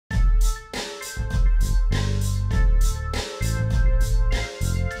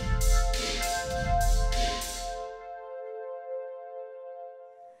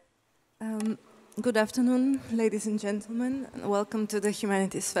Good afternoon, ladies and gentlemen. Welcome to the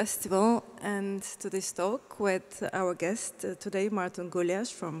Humanities Festival and to this talk with our guest today, Márton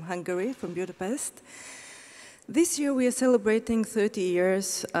Gulyás from Hungary, from Budapest. This year we are celebrating 30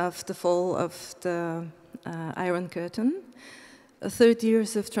 years of the fall of the Iron Curtain, 30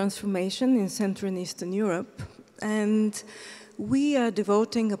 years of transformation in Central and Eastern Europe, and we are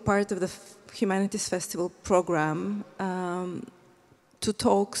devoting a part of the Humanities Festival program to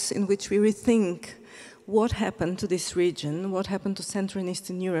talks in which we rethink what happened to this region, what happened to Central and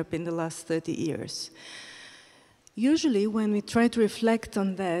Eastern Europe in the last 30 years. Usually, when we try to reflect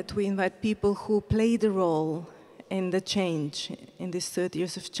on that, we invite people who played a role in the change, in these 30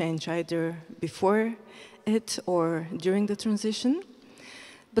 years of change, either before it or during the transition.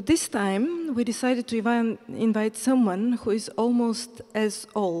 But this time, we decided to invite someone who is almost as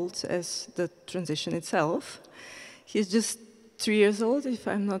old as the transition itself. He's just 3 years old, if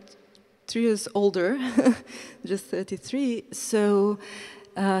I'm not 3 years older, just 33. So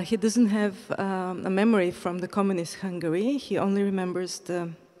he doesn't have a memory from the communist Hungary. He only remembers the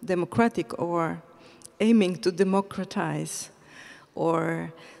democratic or aiming to democratize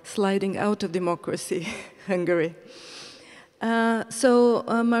or sliding out of democracy Hungary.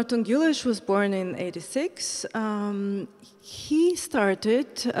 Márton Gulyás was born in '86. He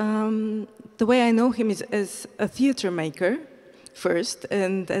started, the way I know him is as a theater maker first,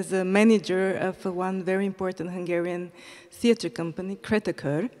 and as a manager of one very important Hungarian theater company,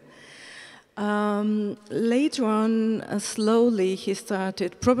 Creator. Later on, slowly he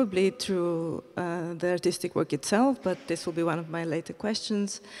started, probably through the artistic work itself, but this will be one of my later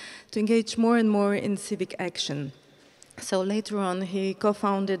questions, to engage more and more in civic action. So later on, he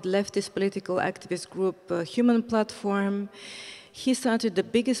co-founded leftist political activist group Humán platform. He started the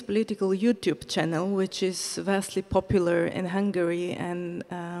biggest political YouTube channel, which is vastly popular in Hungary and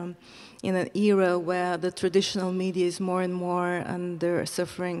in an era where the traditional media is more and more under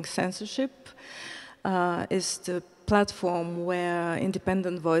suffering censorship, is the platform where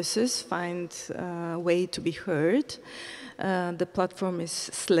independent voices find a way to be heard. The platform is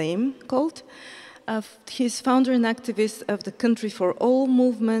SLAME called. He's founder and activist of the Country for All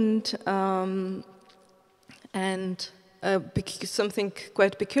movement, and something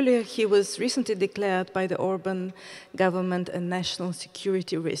quite peculiar, he was recently declared by the Orbán government a national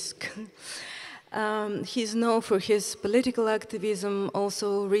security risk. He's known for his political activism,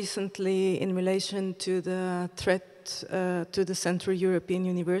 also recently in relation to the threat to the Central European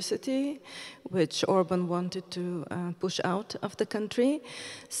University, which Orbán wanted to push out of the country.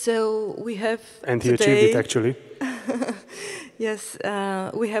 So we have And he today, achieved it, actually. Yes,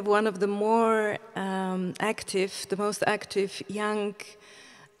 we have one of the more the most active young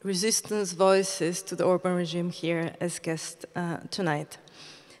resistance voices to the Orbán regime here as guest tonight.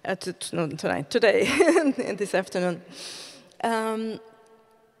 Today, this afternoon.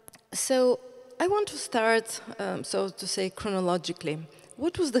 So I want to start, so to say, chronologically.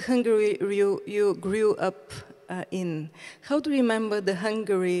 What was the Hungary you grew up in? How do you remember the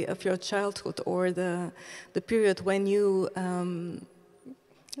Hungary of your childhood, or the period when you,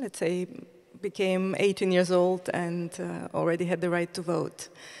 let's say, became 18 years old and already had the right to vote?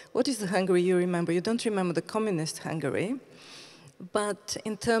 What is the Hungary you remember? You don't remember the communist Hungary, but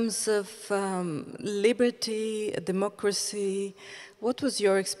in terms of liberty, democracy, what was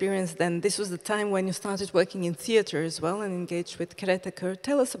your experience then? This was the time when you started working in theater as well and engaged with Creator.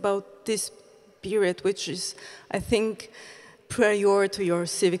 Tell us about this period, which is, I think, prior to your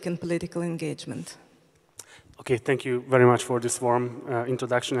civic and political engagement. Okay, thank you very much for this warm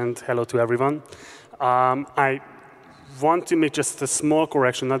introduction, and hello to everyone. I want to make just a small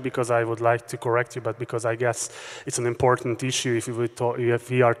correction, not because I would like to correct you, but because I guess it's an important issue if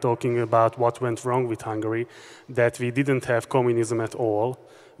we are talking about what went wrong with Hungary, that we didn't have communism at all.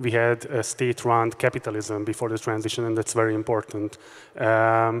 We had a state-run capitalism before the transition, and that's very important.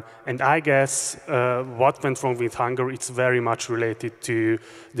 And I guess what went wrong with Hungary, it's very much related to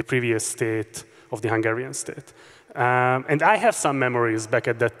the previous state of the Hungarian state. And I have some memories back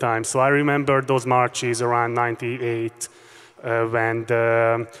at that time. So I remember those marches around '98 when,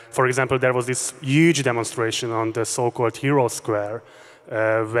 for example, there was this huge demonstration on the so-called Hero Square,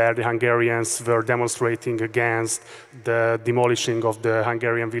 where the Hungarians were demonstrating against the demolishing of the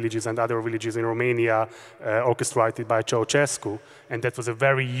Hungarian villages and other villages in Romania, orchestrated by Ceausescu. And that was a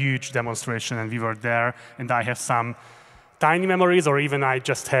very huge demonstration, and we were there, and I have some tiny memories, or even I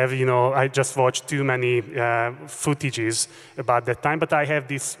just have, I just watched too many footages about that time, but I have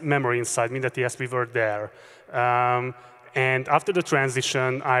this memory inside me that, yes, we were there. And after the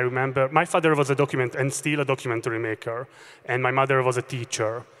transition, I remember my father was and still a documentary maker, and my mother was a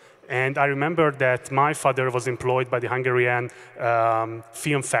teacher. And I remember that my father was employed by the Hungarian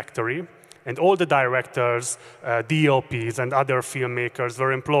film factory, and all the directors, DOPs, and other filmmakers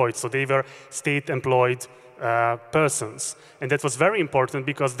were employed. So they were state-employed persons. And that was very important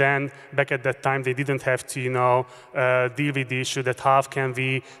because then, back at that time, they didn't have to, deal with the issue that how can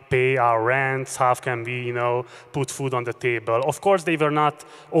we pay our rents, how can we, put food on the table. Of course, they were not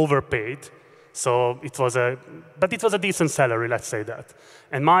overpaid. So but it was a decent salary, let's say that.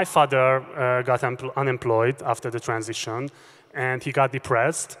 And my father got unemployed after the transition, and he got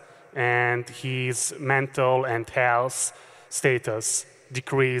depressed, and his mental and health status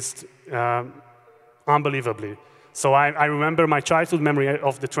decreased unbelievably. So I remember my childhood memory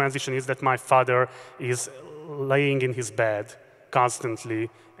of the transition is that my father is laying in his bed constantly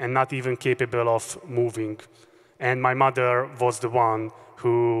and not even capable of moving. And my mother was the one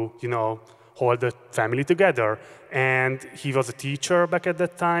who, hold the family together. And he was a teacher back at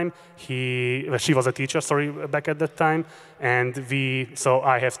that time. She was a teacher, sorry, back at that time. And so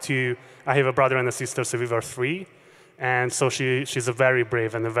I have a brother and a sister, so we were 3. And so she's a very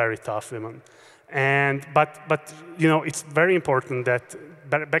brave and a very tough woman. But it's very important that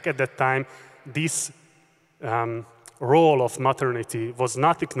back at that time, this role of maternity was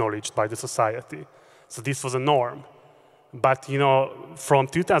not acknowledged by the society. So this was a norm. But from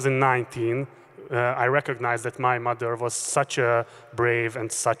 2019, I recognized that my mother was such a brave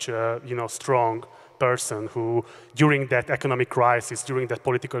and such a strong person who, during that economic crisis, during that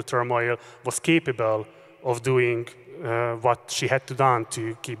political turmoil, was capable of doing what she had to do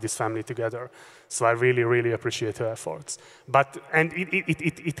to keep this family together. So I really, really appreciate her efforts. And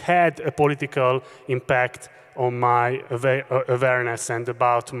it had a political impact on my awareness and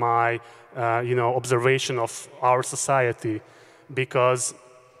about my observation of our society, because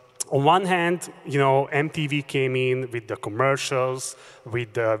on one hand, MTV came in with the commercials,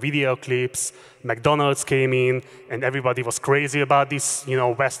 with the video clips, McDonald's came in, and everybody was crazy about this,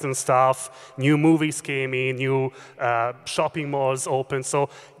 Western stuff. New movies came in, new shopping malls opened. So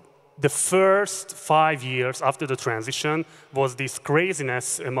the first 5 years after the transition was this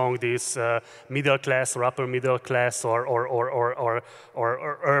craziness among these middle class or upper middle class or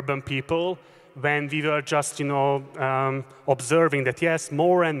urban people, when we were just observing that yes,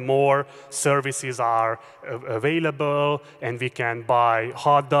 more and more services are available, and we can buy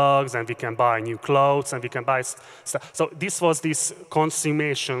hot dogs, and we can buy new clothes, and we can buy stuff. So this was this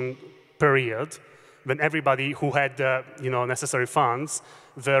consummation period when everybody who had the necessary funds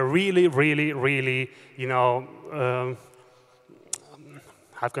were really, really, really,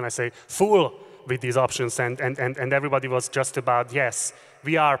 how can I say, full with these options, and everybody was just about, yes,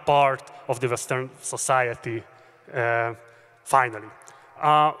 we are part of the Western society, finally.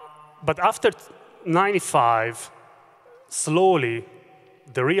 But after 95, slowly,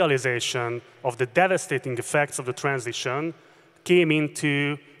 the realization of the devastating effects of the transition came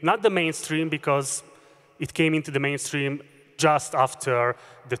into, not the mainstream, because it came into the mainstream just after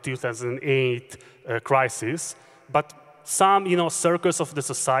the 2008 crisis, but some circles of the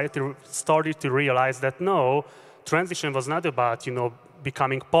society started to realize that no, transition was not about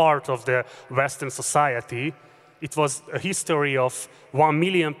becoming part of the Western society. It was a history of 1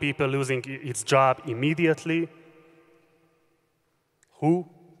 million people losing its job immediately. Who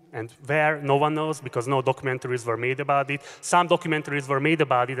and where, no one knows, because no documentaries were made about it. Some documentaries were made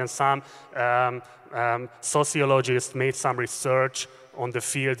about it, and some sociologists made some research on the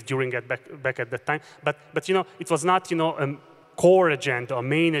field during it back at that time. But it was not a core agenda, a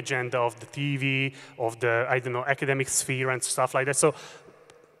main agenda of the TV, of the academic sphere and stuff like that. So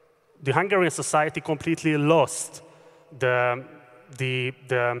the Hungarian society completely lost the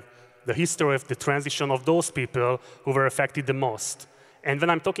history of the transition of those people who were affected the most. And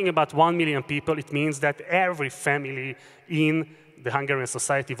when I'm talking about 1 million people, it means that every family in the Hungarian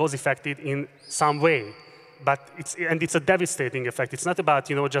society was affected in some way. But it's a devastating effect. It's not about,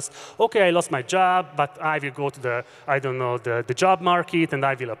 just, okay, I lost my job, but I will go to the job market, and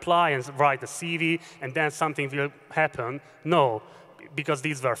I will apply and write a CV, and then something will happen. No, because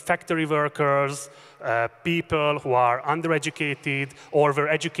these were factory workers, people who are undereducated or were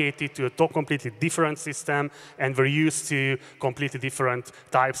educated to a completely different system and were used to completely different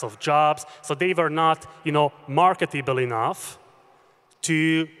types of jobs. So they were not, marketable enough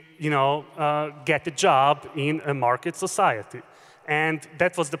to get a job in a market society. And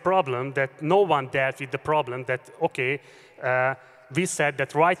that was the problem, that no one dealt with the problem that, okay, we said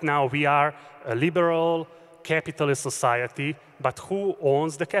that right now we are a liberal, capitalist society, but who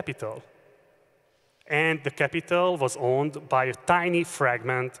owns the capital? And the capital was owned by a tiny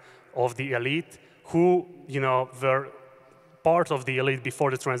fragment of the elite who, were part of the elite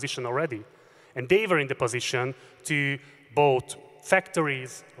before the transition already. And they were in the position to both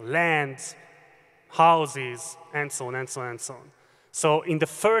factories, lands, houses, and so on, and so on, and so on. So in the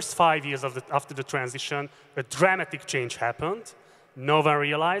first 5 years after the transition, a dramatic change happened. No one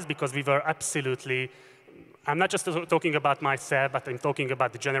realized, because we were absolutely, I'm not just talking about myself, but I'm talking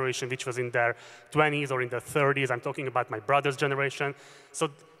about the generation which was in their 20s or in their 30s. I'm talking about my brother's generation. So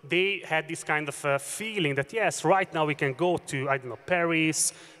they had this kind of feeling that, yes, right now we can go to, I don't know,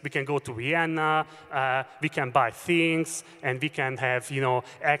 Paris, we can go to Vienna, we can buy things, and we can have, you know,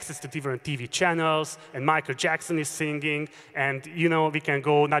 access to different TV channels, and Michael Jackson is singing, and, you know, we can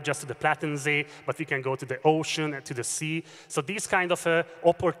go not just to the Plattensee, but we can go to the ocean and to the sea. So these kind of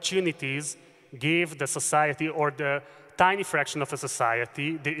opportunities gave the society, or the tiny fraction of a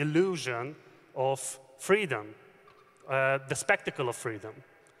society, the illusion of freedom, the spectacle of freedom.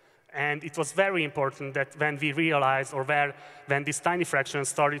 And it was very important that when we realized, or when this tiny fraction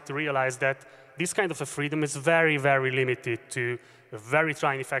started to realize that this kind of a freedom is very, very limited to a very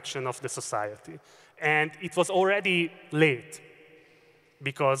tiny fraction of the society. And it was already late,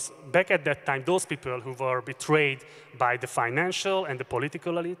 because back at that time, those people who were betrayed by the financial and the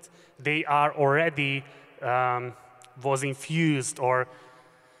political elite, they are already, was infused, or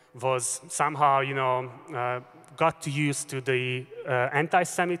was somehow, you know, got used to the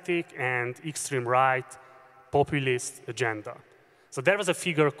anti-Semitic and extreme right populist agenda. So there was a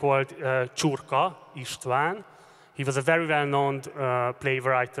figure called Csurka István. He was a very well-known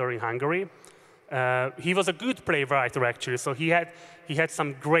playwright in Hungary. He was a good playwright, actually, so he had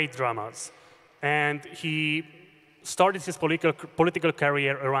some great dramas. And he started his political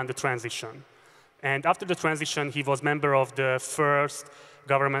career around the transition. And after the transition, he was member of the first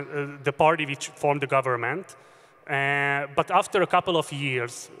government, the party which formed the government. But after a couple of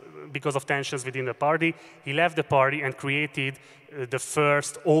years, because of tensions within the party, he left the party and created the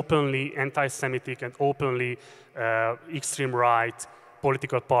first openly anti-Semitic and openly extreme right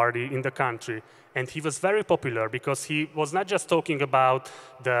political party in the country. And he was very popular because he was not just talking about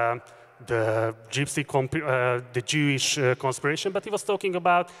the Jewish conspiration, but he was talking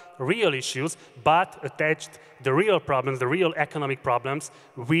about real issues, but attached the real problems, the real economic problems,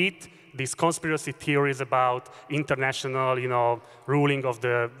 with these conspiracy theories about international, you know, ruling of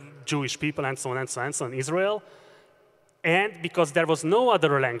the Jewish people and so on and so on, and so on in Israel. And because there was no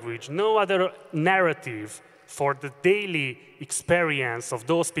other language, no other narrative for the daily experience of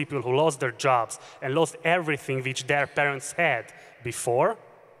those people who lost their jobs and lost everything which their parents had before,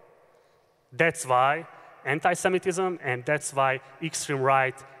 that's why anti-Semitism and that's why extreme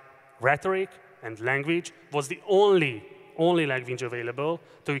right rhetoric and language was the only language available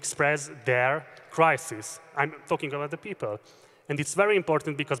to express their crisis. I'm talking about the people. And it's very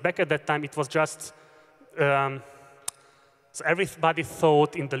important because back at that time it was just, so everybody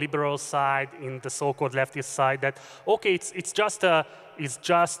thought in the liberal side, in the so-called leftist side, that, okay, it's just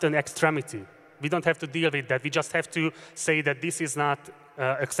an extremity. We don't have to deal with that. We just have to say that this is not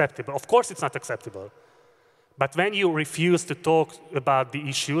acceptable. Of course it's not acceptable. But when you refuse to talk about the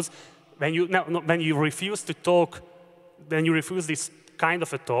issues, when you refuse to talk, when you refuse this kind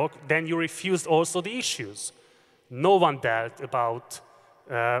of a talk, then you refuse also the issues. No one dealt about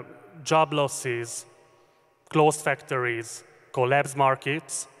job losses, closed factories, collapsed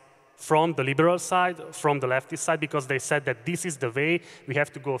markets from the liberal side, from the leftist side, because they said that this is the way we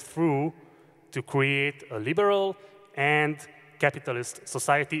have to go through to create a liberal and capitalist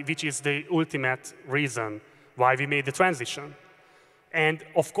society, which is the ultimate reason why we made the transition. And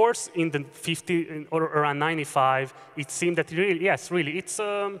of course, in the 50 or around 95, it seemed that really, yes, really,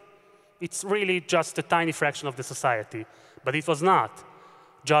 it's really just a tiny fraction of the society. But it was not.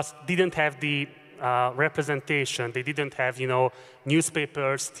 Just didn't have the representation. They didn't have, you know,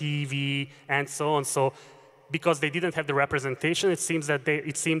 newspapers, TV, and so on. So, because they didn't have the representation, it seemed that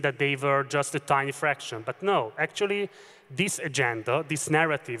they were just a tiny fraction. But no, actually, this agenda, this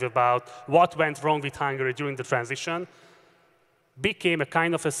narrative about what went wrong with Hungary during the transition, became a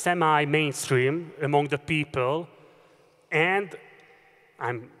kind of a semi-mainstream among the people. And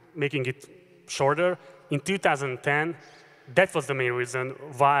I'm making it shorter. In 2010, that was the main reason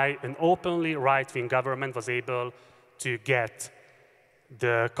why an openly right-wing government was able to get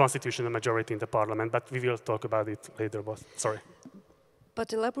the constitutional majority in the parliament. But we will talk about it later. But sorry.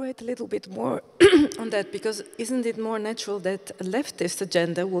 But elaborate a little bit more on that, because isn't it more natural that a leftist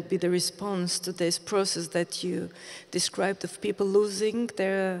agenda would be the response to this process that you described of people losing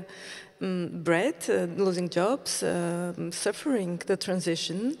their bread, losing jobs, suffering the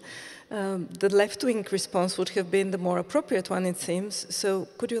transition? The left-wing response would have been the more appropriate one, it seems. So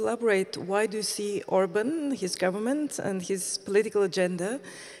could you elaborate, why do you see Orbán, his government, and his political agenda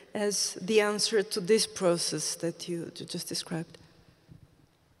as the answer to this process that you just described?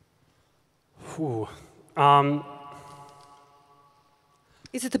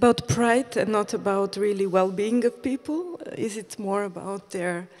 Is it about pride and not about really well-being of people? Is it more about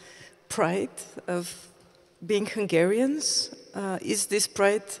their pride of being Hungarians? Is this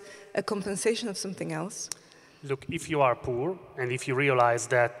pride a compensation of something else? Look, if you are poor and if you realize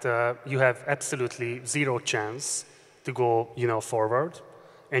that you have absolutely zero chance to go, forward,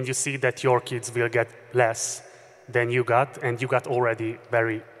 and you see that your kids will get less than you got, and you got already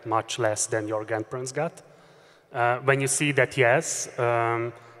very much less than your grandparents got, when you see that, yes,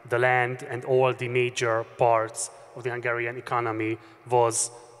 the land and all the major parts of the Hungarian economy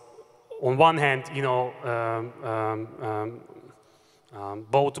was, on one hand,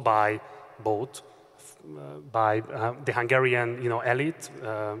 bought by the Hungarian, elite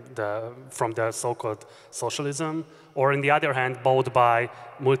from the so-called socialism, or on the other hand, bought by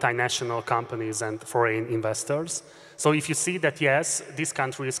multinational companies and foreign investors. So if you see that, yes, this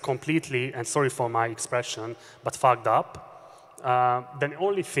country is completely, and sorry for my expression, but fucked up, then the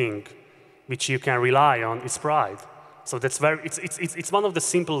only thing which you can rely on is pride. So that's it's one of the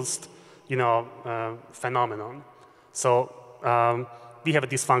simplest, phenomenon. So we have a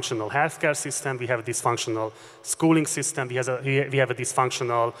dysfunctional healthcare system, we have a dysfunctional schooling system, we have a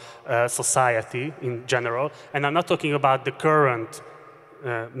dysfunctional society in general. And I'm not talking about the current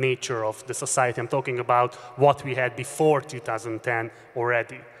nature of the society, I'm talking about what we had before 2010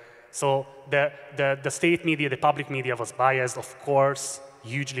 already. So the state media, the public media was biased, of course,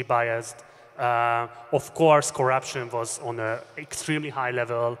 hugely biased. Of course, corruption was on an extremely high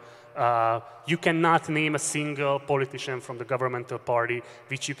level. You cannot name a single politician from the governmental party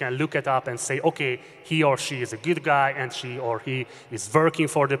which you can look it up and say, okay, he or she is a good guy and she or he is working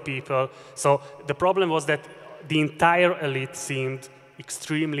for the people. So the problem was that the entire elite seemed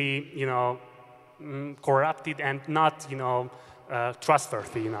extremely, corrupted and not,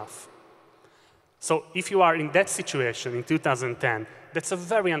 trustworthy enough. So if you are in that situation in 2010, that's a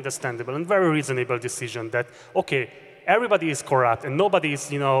very understandable and very reasonable decision that, okay, everybody is corrupt and nobody is,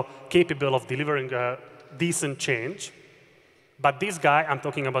 capable of delivering a decent change. But this guy, I'm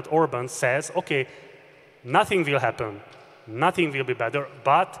talking about Orbán, says, okay, nothing will happen, nothing will be better,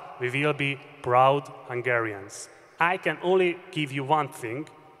 but we will be proud Hungarians. I can only give you one thing,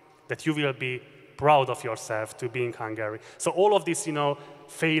 that you will be proud of yourself to being Hungary. So all of these,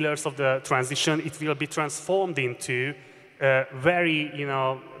 failures of the transition, it will be transformed into very,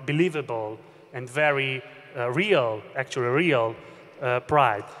 believable and very real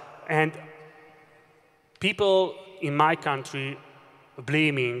pride. And people in my country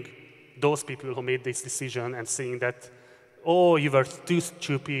blaming those people who made this decision and saying that, oh, you were too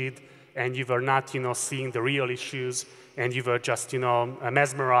stupid and you were not, seeing the real issues and you were just,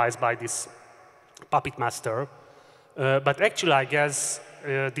 mesmerized by this puppet master. But actually, I guess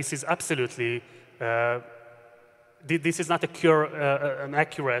this is absolutely, this is not an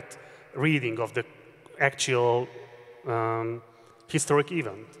accurate reading of the actual historic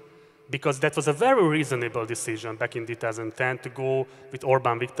event, because that was a very reasonable decision back in 2010 to go with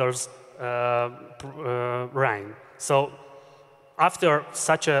Orbán Viktor's reign. So after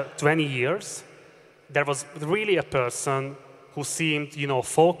such 20 years, there was really a person who seemed,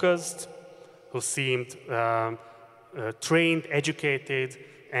 focused, who seemed trained, educated,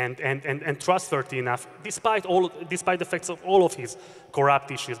 and trustworthy enough, despite the facts of all of his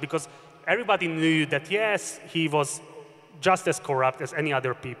corrupt issues, because everybody knew that, yes, he was just as corrupt as any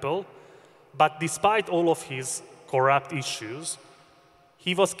other people, but despite all of his corrupt issues,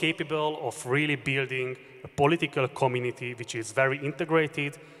 he was capable of really building a political community which is very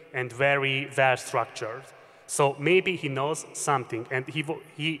integrated and very well structured. So maybe he knows something, and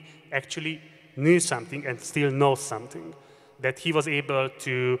he actually knew something and still knows something, that he was able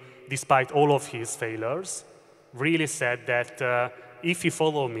to, despite all of his failures, really said that if you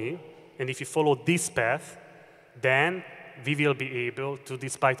follow me, and if you follow this path, then we will be able to,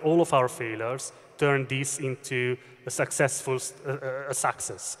 despite all of our failures, turn this into a successful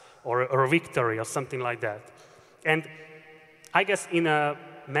success or a victory or something like that. And I guess in a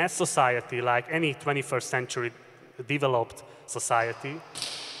mass society, like any 21st century developed society,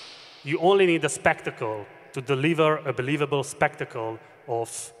 you only need a spectacle to deliver a believable spectacle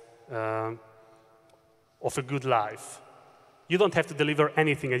of a good life. You don't have to deliver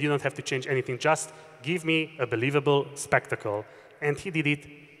anything and you don't have to change anything. Just give me a believable spectacle. And he did it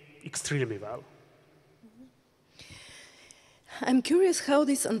extremely well. I'm curious how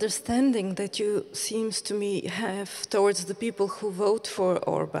this understanding that you seems to me have towards the people who vote for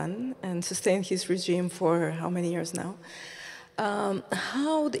Orbán and sustain his regime for how many years now,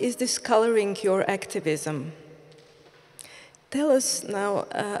 how is this coloring your activism? Tell us now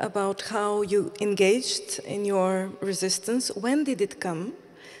about how you engaged in your resistance. When did it come?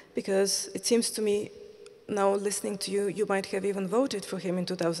 Because it seems to me, now listening to you, you might have even voted for him in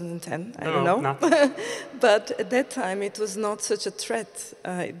 2010. I don't know. But at that time, it was not such a threat.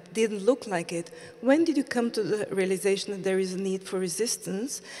 It didn't look like it. When did you come to the realization that there is a need for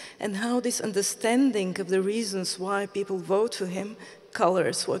resistance, and how this understanding of the reasons why people vote for him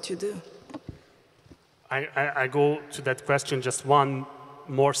colors what you do? I go to that question just one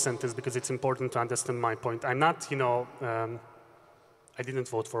more sentence because it's important to understand my point. I'm not, I didn't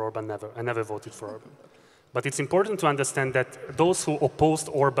vote for Orbán, never. I never voted for Orbán. But it's important to understand that those who opposed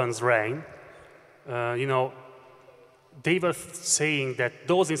Orbán's reign, they were saying that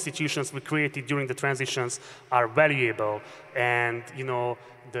those institutions we created during the transitions are valuable, and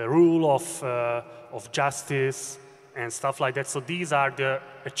the rule of justice and stuff like that. So these are the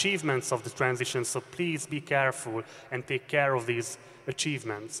achievements of the transition. So please be careful and take care of these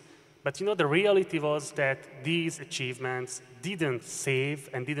achievements. But the reality was that these achievements didn't save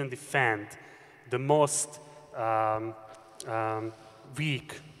and didn't defend the most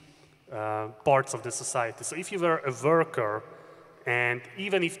weak parts of the society. So if you were a worker, and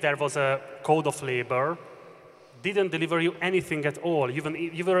even if there was a code of labor, didn't deliver you anything at all. You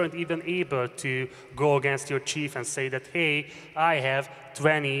weren't even able to go against your chief and say that, hey, I have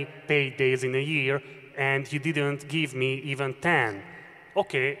 20 paid days in a year, and you didn't give me even 10.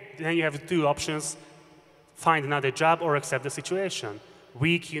 Okay, then you have two options: find another job or accept the situation.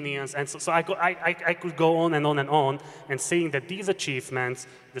 Weak unions, and so I could go on and on and on, and saying that these achievements,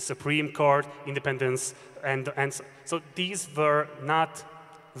 the Supreme Court, independence, and so these were not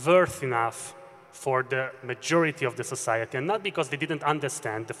worth enough for the majority of the society, and not because they didn't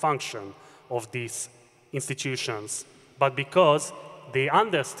understand the function of these institutions, but because they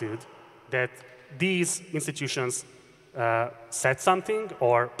understood that these institutions said something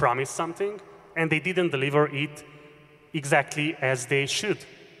or promised something, and they didn't deliver it exactly as they should.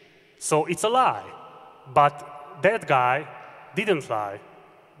 So it's a lie. But that guy didn't lie,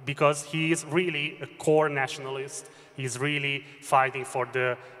 because he is really a core nationalist. He's really fighting for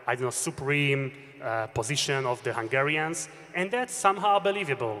the, supreme position of the Hungarians, and that's somehow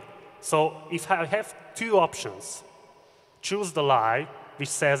believable. So if I have two options, choose the lie, which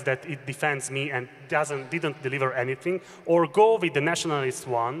says that it defends me and didn't deliver anything, or go with the nationalist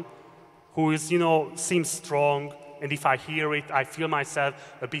one, who is, seems strong, and if I hear it, I feel myself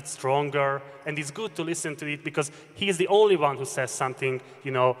a bit stronger, and it's good to listen to it because he is the only one who says something,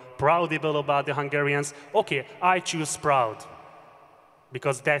 proudable about the Hungarians. Okay, I choose proud,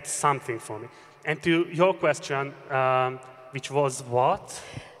 because that's something for me. And to your question, which was what?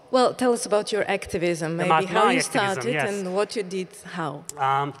 Well, tell us about your activism, maybe how you started, yes. And what you did, how.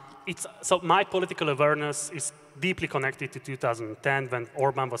 So my political awareness is deeply connected to 2010, when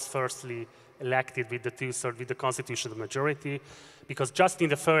Orbán was firstly elected with the two-thirds, with the constitutional majority, because just in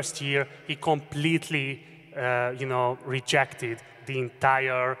the first year, he completely, rejected the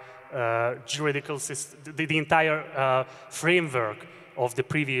entire juridical system, the entire framework of the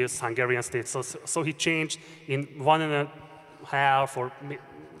previous Hungarian state. So he changed in 1.5 or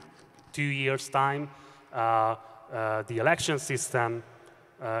 2 years' time the election system.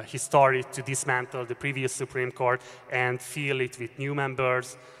 He started to dismantle the previous Supreme Court and fill it with new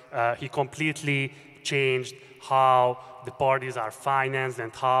members. He completely changed how the parties are financed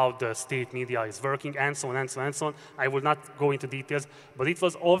and how the state media is working, and so on and so on and so on. I will not go into details, but it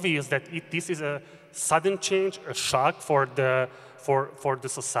was obvious that this is a sudden change, a shock for the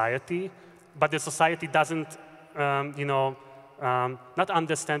society. But the society doesn't, not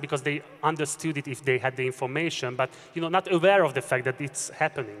understand, because they understood it if they had the information, but not aware of the fact that it's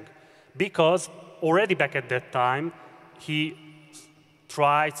happening, because already back at that time he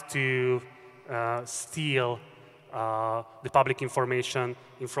tried to steal the public information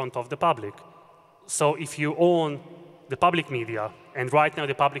in front of the public. So if you own the public media, and right now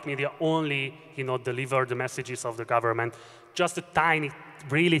the public media only deliver the messages of the government, just a tiny,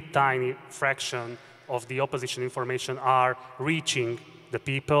 really tiny fraction of the opposition information are reaching the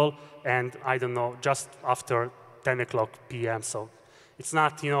people, and I don't know, just after 10 o'clock p.m. So it's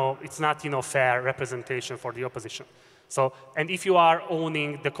not, fair representation for the opposition. So, and if you are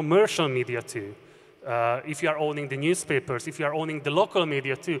owning the commercial media too, if you are owning the newspapers, if you are owning the local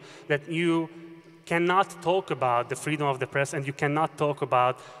media too, that you cannot talk about the freedom of the press, and you cannot talk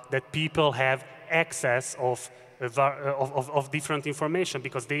about that people have access of of different information,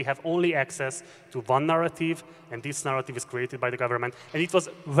 because they have only access to one narrative, and this narrative is created by the government. And it was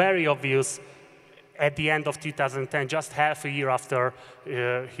very obvious at the end of 2010, just half a year after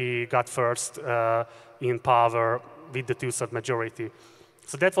he got first in power with the two-thirds majority.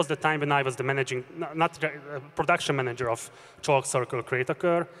 So that was the time when I was the production manager of Chalk Circle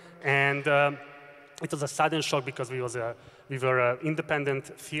Créateur, and it was a sudden shock because we were an independent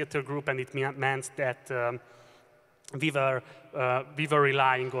theater group, and it meant that we were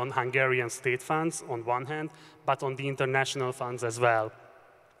relying on Hungarian state funds on one hand, but on the international funds as well,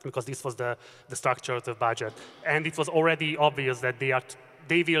 because this was the structure of the budget. And it was already obvious that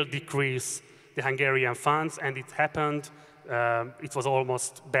they will decrease the Hungarian funds, and it happened. It was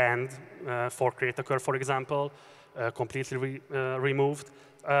almost banned for Créateur, for example, completely removed.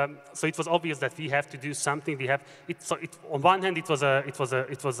 So it was obvious that we have to do something. On one hand, it was a.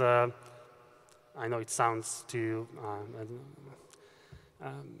 I know it sounds too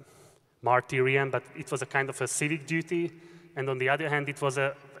martyrian, but it was a kind of a civic duty. And on the other hand, it was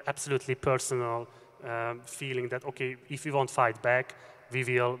a absolutely personal feeling that, okay, if we won't fight back, we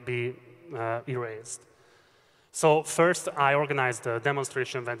will be erased. So first, I organized a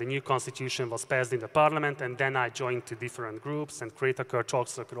demonstration when the new constitution was passed in the parliament, and then I joined two different groups, and Créateur, Chalk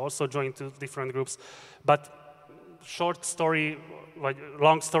Circle also joined two different groups. But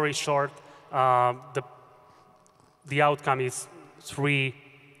long story short, the outcome is 3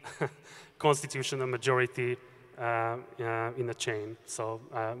 constitutional majority in a chain, so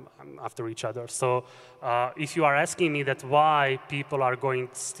after each other. So if you are asking me that why people are going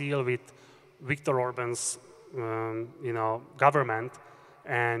still with Viktor Orbán's government,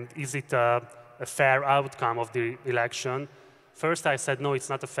 and is it a fair outcome of the election? First, I said no, it's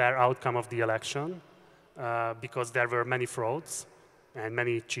not a fair outcome of the election because there were many frauds and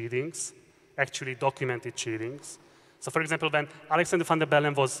many cheatings, actually documented cheatings. So, for example, when Alexander Van der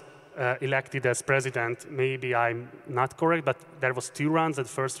Bellen was elected as president, maybe I'm not correct, but there was 2 rounds, and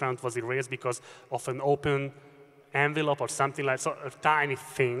the first round was erased because of an open envelope or something like so, a tiny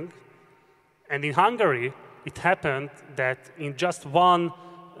thing. And in Hungary, it happened that in just one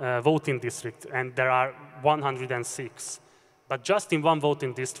voting district, and there are 106, but just in one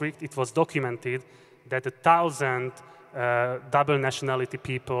voting district, it was documented that 1,000 double nationality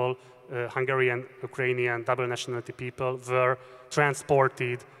people, Hungarian, Ukrainian double nationality people, were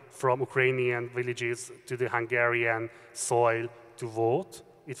transported from Ukrainian villages to the Hungarian soil to vote.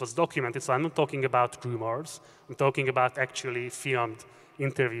 It was documented, so I'm not talking about rumors, I'm talking about actually filmed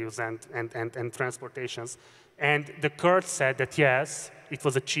interviews and transportations. And the court said that yes, it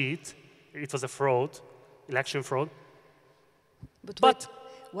was a cheat, it was a fraud, election fraud. But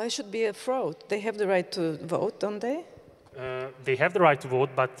why should it be a fraud? They have the right to vote, don't they? They have the right to vote,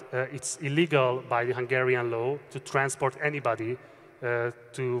 but it's illegal by the Hungarian law to transport anybody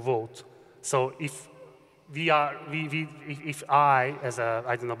to vote. So if if I, as a,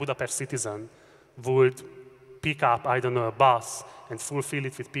 I don't know, Budapest citizen, would pick up, I don't know, a bus and fulfill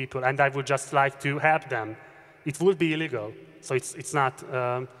it with people, and I would just like to help them, it would be illegal. So it's not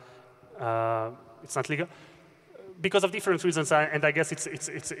legal because of different reasons, and I guess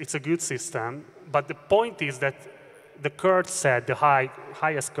it's a good system. But the point is that the court said, the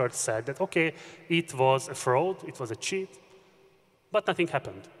highest court said that okay, it was a fraud, it was a cheat, but nothing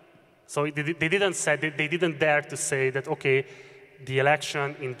happened. So they didn't dare to say that okay, the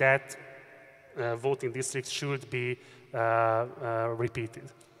election in that voting district should be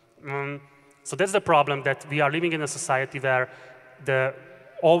repeated. So that's the problem, that we are living in a society where the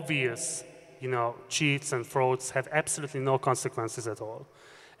obvious, cheats and frauds have absolutely no consequences at all.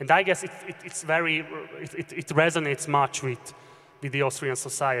 And I guess it resonates much with the Austrian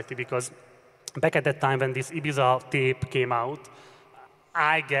society, because back at that time when this Ibiza tape came out,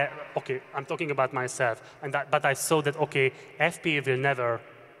 I'm talking about myself, but I saw that, okay, FPA will never,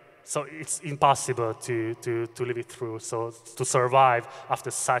 so it's impossible to live it through, so to survive after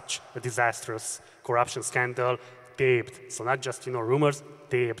such a disastrous corruption scandal, taped, so not just, rumors,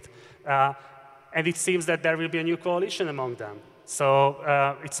 taped. And it seems that there will be a new coalition among them. So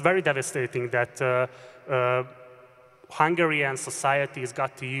it's very devastating that Hungarian societies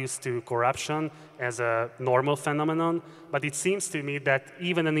got too used to corruption as a normal phenomenon, but it seems to me that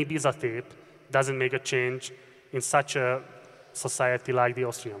even an Ibiza tape doesn't make a change in such a society like the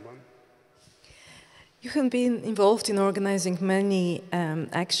Austrian one. You have been involved in organizing many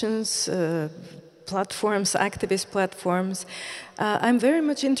actions, platforms, activist platforms. I'm very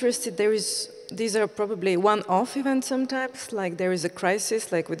much interested, these are probably one-off events sometimes, like there is a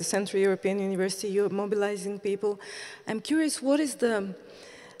crisis, like with the Central European University, you're mobilizing people. I'm curious, what is the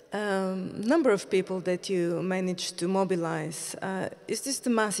number of people that you managed to mobilize. Is this the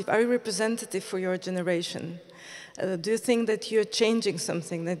massive? Are you representative for your generation? Do you think that you're changing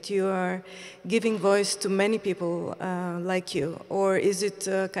something, that you are giving voice to many people like you? Or is it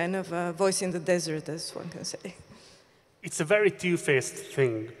kind of a voice in the desert, as one can say? It's a very two-faced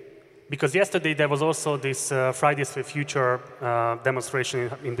thing. Because yesterday there was also this Fridays for Future demonstration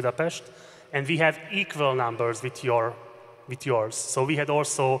in Budapest, and we have equal numbers with yours. So we had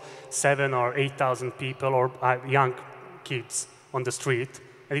also 7,000 or 8,000 people or young kids on the street,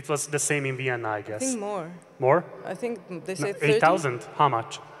 and it was the same in Vienna, I guess. I think more. More? I think they said 8,000? How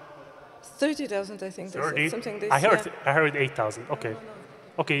much? 30,000, I think. 30? Something this, I heard 8,000. Okay. No.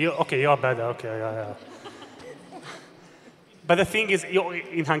 Okay, you're better. Okay, yeah. But the thing is,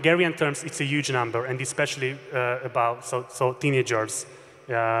 in Hungarian terms, it's a huge number, and especially about teenagers.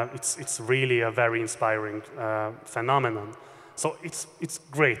 It's really a very inspiring phenomenon. So it's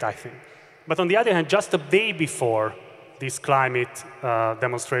great, I think. But on the other hand, just a day before this climate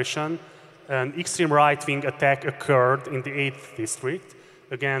demonstration, an extreme right-wing attack occurred in the 8th district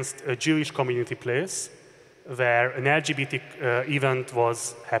against a Jewish community place where an LGBT event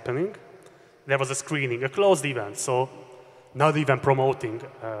was happening. There was a screening, a closed event, so not even promoting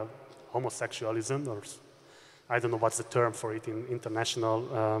homosexualism, or I don't know what's the term for it in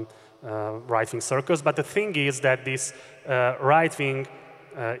international right-wing circles, but the thing is that this right-wing,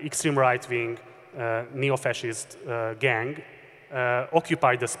 extreme right-wing, neo-fascist gang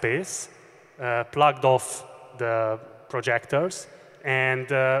occupied the space, plugged off the projectors, and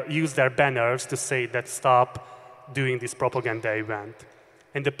used their banners to say that stop doing this propaganda event.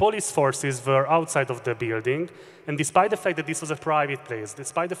 And the police forces were outside of the building, and despite the fact that this was a private place,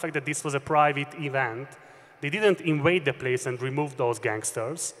 despite the fact that this was a private event, they didn't invade the place and remove those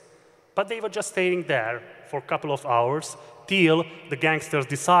gangsters, but they were just staying there for a couple of hours till the gangsters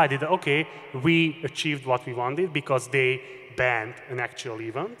decided, okay, we achieved what we wanted because they banned an actual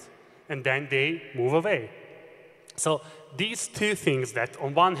event, and then they move away. So these two things that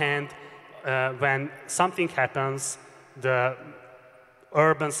on one hand, when something happens, the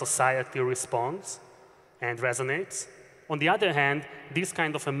urban society responds and resonates. On the other hand, these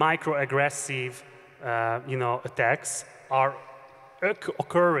kind of a microaggressive attacks are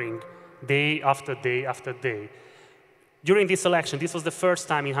occurring day after day after day. During this election, this was the first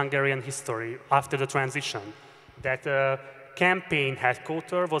time in Hungarian history after the transition that a campaign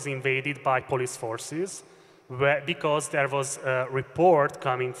headquarters was invaded by police forces because there was a report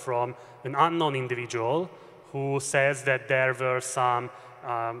coming from an unknown individual who says that there were some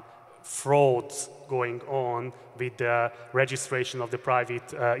frauds going on with the registration of the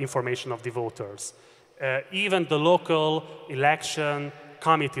private information of the voters. Even the local election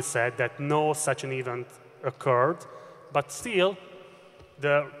committee said that no such an event occurred, but still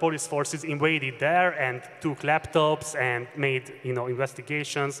the police forces invaded there and took laptops and made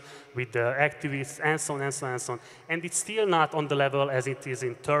investigations with the activists and so on and so on and so on. And it's still not on the level as it is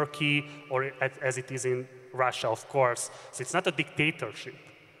in Turkey or as it is in Russia, of course. So it's not a dictatorship,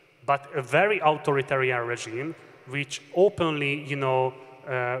 but a very authoritarian regime which openly,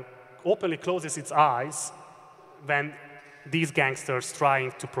 openly closes its eyes when these gangsters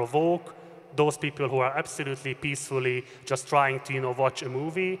trying to provoke those people who are absolutely peacefully just trying to, watch a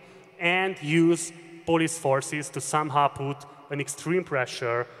movie, and use police forces to somehow put an extreme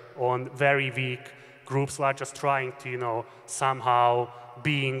pressure on very weak groups who are just trying to, somehow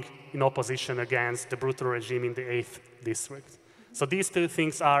being in opposition against the brutal regime in the 8th district. So these two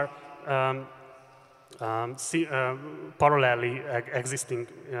things are parallelly existing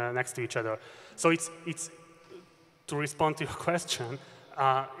next to each other. So it's to respond to your question,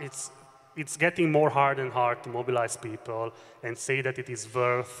 it's getting more hard and hard to mobilize people and say that it is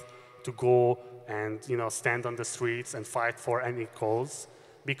worth to go and stand on the streets and fight for any cause,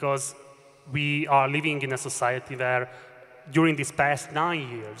 because we are living in a society where during these past 9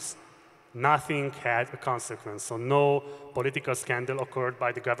 years, nothing had a consequence. So no political scandal occurred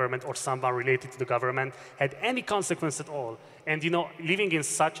by the government or someone related to the government had any consequence at all. And living in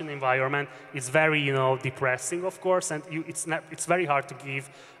such an environment is very depressing, of course, and it's very hard to give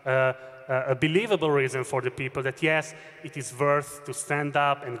a believable reason for the people that yes, it is worth to stand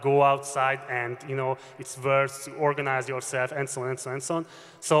up and go outside, and it's worth to organize yourself, and so on and so on and so on.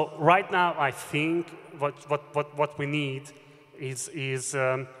 So right now, I think what we need is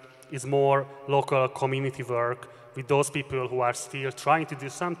more local community work with those people who are still trying to do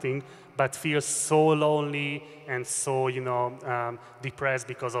something but feel so lonely and so depressed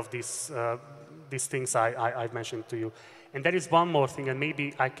because of these things I've mentioned to you. And there is one more thing, and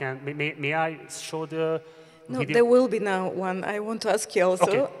maybe I can. May I show the No, there will be now one. I want to ask you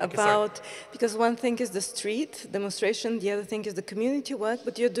also about, because one thing is the street demonstration, the other thing is the community work,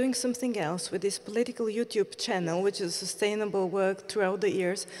 but you're doing something else with this political YouTube channel, which is sustainable work throughout the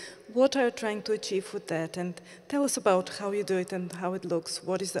years. What are you trying to achieve with that? And tell us about how you do it and how it looks.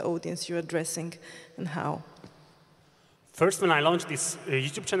 What is the audience you're addressing and how? First, when I launched this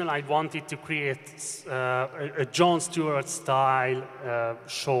YouTube channel, I wanted to create a Jon Stewart-style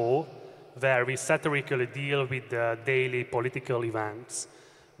show where we satirically deal with the daily political events.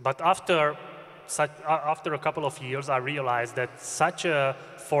 But after a couple of years, I realized that such a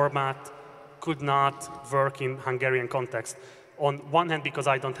format could not work in Hungarian context. On one hand, because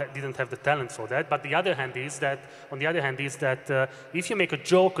I didn't have the talent for that, but the other hand is that, if you make a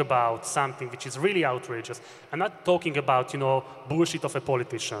joke about something which is really outrageous, I'm not talking about, bullshit of a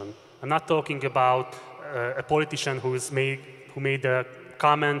politician. I'm not talking about a politician who made a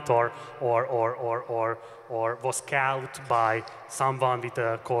comment or was cowed by someone with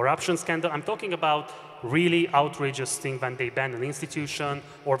a corruption scandal. I'm talking about really outrageous thing when they ban an institution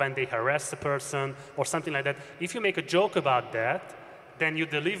or when they harass a person or something like that. If you make a joke about that, then you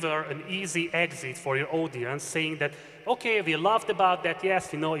deliver an easy exit for your audience saying that, okay, we laughed about that, yes,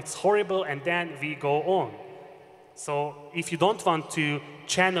 it's horrible, and then we go on. So if you don't want to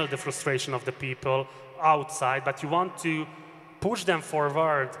channel the frustration of the people outside, but you want to push them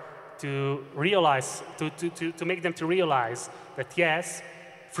forward to realize, to make them to realize that yes,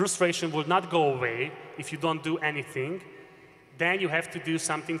 frustration will not go away if you don't do anything, then you have to do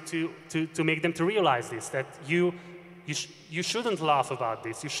something to make them to realize this, that you shouldn't laugh about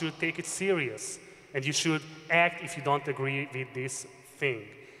this, you should take it serious, and you should act if you don't agree with this thing.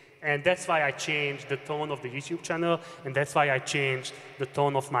 And that's why I changed the tone of the YouTube channel, and that's why I changed the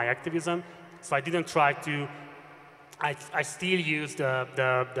tone of my activism. So I didn't try to I still use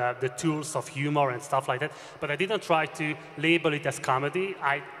the tools of humor and stuff like that, but I didn't try to label it as comedy.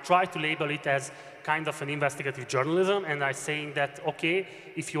 I tried to label it as kind of an investigative journalism, and I'm saying that, okay,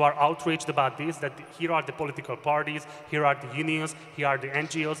 if you are outraged about this, that here are the political parties, here are the unions, here are the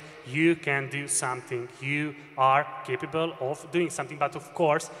NGOs, you can do something. You are capable of doing something, but of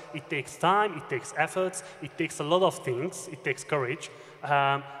course, it takes time, it takes efforts, it takes a lot of things, it takes courage.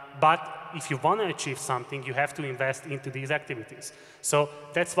 But if you want to achieve something, you have to invest into these activities. So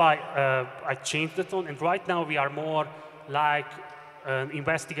that's why I changed the tone. And right now we are more like an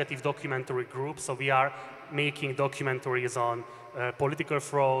investigative documentary group. So we are making documentaries on political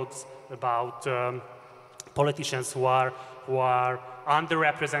frauds, about politicians who are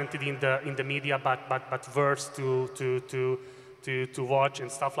underrepresented in the media, but worse to watch and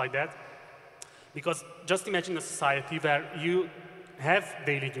stuff like that. Because just imagine a society where you have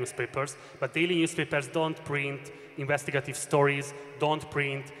daily newspapers, but daily newspapers don't print investigative stories, don't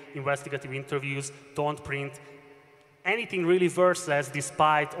print investigative interviews, don't print anything really worthless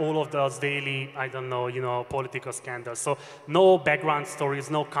despite all of those daily, I don't know, political scandals. So no background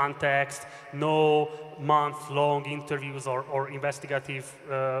stories, no context, no month-long interviews or investigative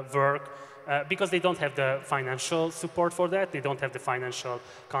work. Because they don't have the financial support for that, they don't have the financial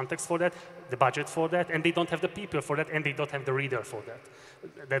context for that, the budget for that, and they don't have the people for that, and they don't have the reader for that.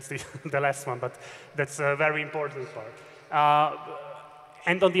 That's the last one, but that's a very important part.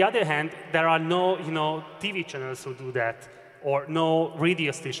 And on the other hand, there are no TV channels who do that, or no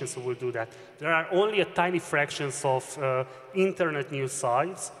radio stations who will do that. There are only a tiny fractions of internet news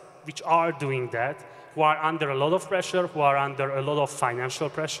sites which are doing that, who are under a lot of pressure, who are under a lot of financial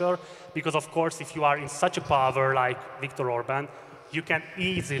pressure, because of course if you are in such a power like Viktor Orbán, you can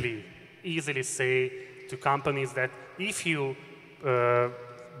easily say to companies that if you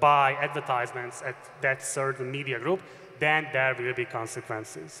buy advertisements at that certain media group, then there will be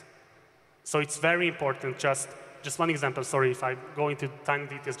consequences. So it's very important, just one example, sorry if I go into tiny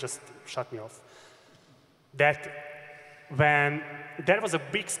details, just shut me off. That when there was a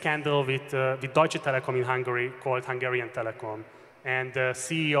big scandal with Deutsche Telekom in Hungary called Hungarian Telecom, and the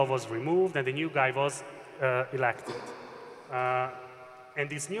CEO was removed and the new guy was elected. And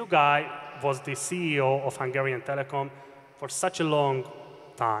this new guy was the CEO of Hungarian Telecom for such a long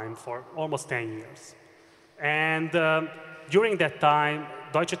time, for almost 10 years. And during that time,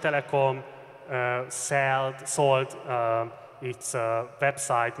 Deutsche Telekom sold its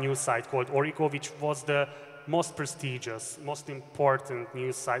website, news site called Origo, which was the most prestigious, most important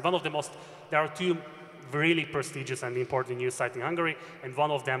news site. There are two really prestigious and important news sites in Hungary, and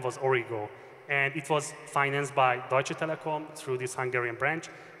one of them was Origo. And it was financed by Deutsche Telekom through this Hungarian branch,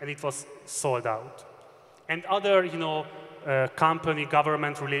 and it was sold out. And other, company,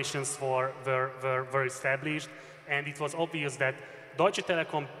 government relations were established, and it was obvious that Deutsche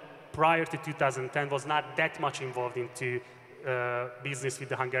Telekom prior to 2010 was not that much involved into business with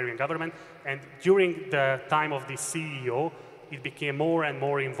the Hungarian government, and during the time of the CEO, it became more and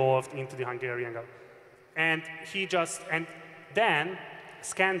more involved into the Hungarian government. And then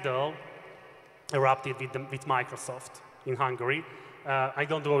scandal erupted with Microsoft in Hungary. I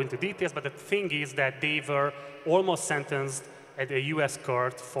don't go into details, but the thing is that they were almost sentenced at a US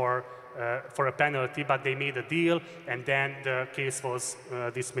court for a penalty, but they made a deal, and then the case was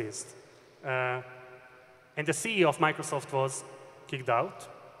dismissed. And the CEO of Microsoft was kicked out,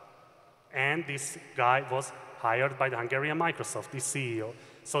 and this guy was hired by the Hungarian Microsoft, this CEO.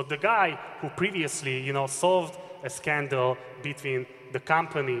 So the guy who previously, solved a scandal between the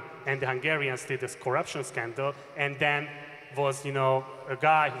company and the Hungarian state, this corruption scandal, and then was, a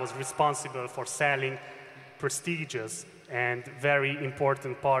guy who was responsible for selling prestigious and very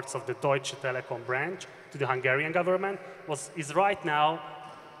important parts of the Deutsche Telekom branch to the Hungarian government, is right now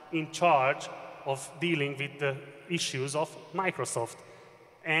in charge of dealing with the issues of Microsoft.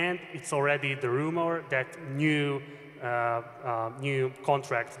 And it's already the rumor that new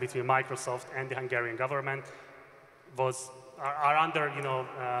contracts between Microsoft and the Hungarian government are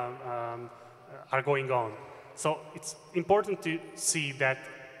going on. So it's important to see that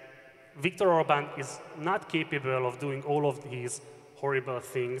Viktor Orbán is not capable of doing all of these horrible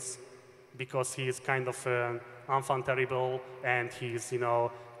things because he is kind of enfant terrible, and he's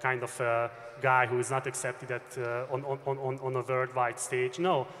kind of a guy who is not accepted on a worldwide stage.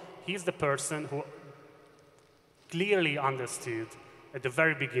 No, he's the person who clearly understood at the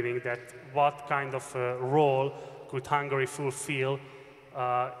very beginning that what kind of role could Hungary fulfill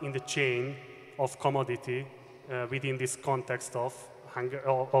in the chain of commodity within this context of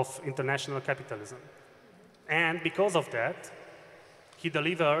international capitalism. And because of that, he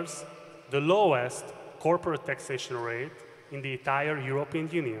delivers the lowest corporate taxation rate in the entire European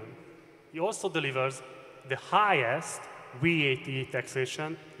Union. He also delivers the highest VAT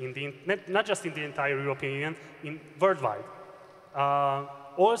taxation not just in the entire European Union, worldwide.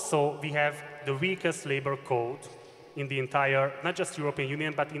 Also, we have the weakest labor code in the entire, not just European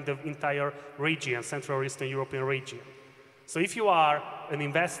Union, but in the entire region, Central Eastern European region. So if you are an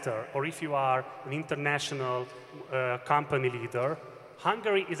investor or if you are an international company leader,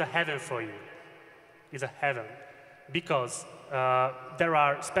 Hungary is a heaven for you. It's a heaven. Because there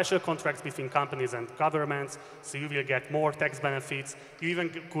are special contracts between companies and governments, so you will get more tax benefits. You even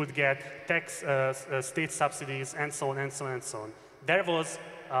could get state subsidies, and so on, and so on, and so on. There was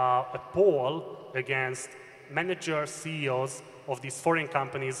a poll against managers, CEOs of these foreign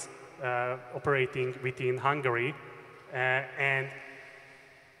companies operating within Hungary, and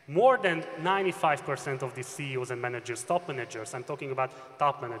more than 95% of these CEOs and managers, top managers, I'm talking about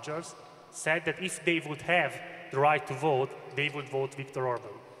top managers, said that if they would have the right to vote, they would vote Viktor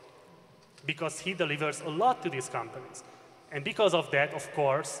Orbán, because he delivers a lot to these companies. And because of that, of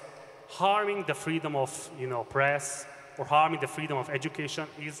course, harming the freedom of press or harming the freedom of education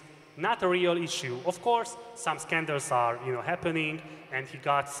is not a real issue. Of course, some scandals are happening, and he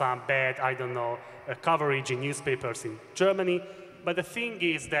got some bad, coverage in newspapers in Germany. But the thing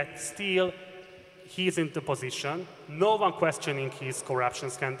is that still he's in the position, no one questioning his corruption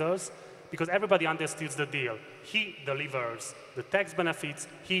scandals, because everybody understands the deal. He delivers the tax benefits,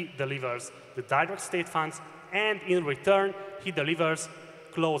 he delivers the direct state funds, and in return, he delivers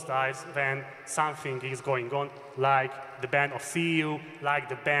closed eyes when something is going on, like the ban of CEU, like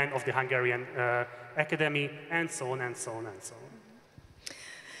the ban of the Hungarian Academy, and so on, and so on, and so on.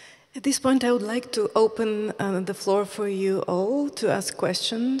 At this point, I would like to open the floor for you all to ask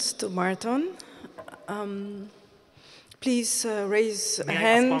questions to Márton. Please raise a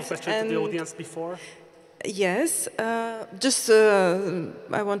hand. May I ask one question to the audience before? Yes.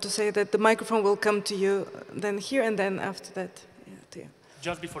 I want to say that the microphone will come to you then here, and then after that, to you.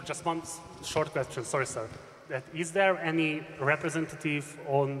 Just one short question. Sorry, sir. Is there any representative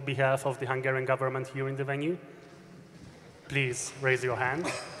on behalf of the Hungarian government here in the venue? Please raise your hand.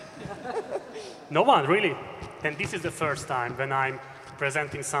 No one, really? And this is the first time when I'm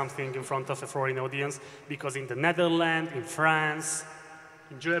presenting something in front of a foreign audience, because in the Netherlands, in France,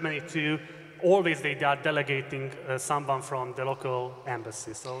 in Germany too, always they are delegating someone from the local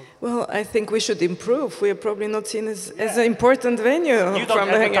embassy. So, well, I think we should improve. We are probably not seen as an important venue. You don't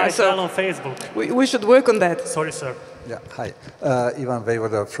advertise well on Facebook. We should work on that. Sorry, sir. Yeah, hi. Ivan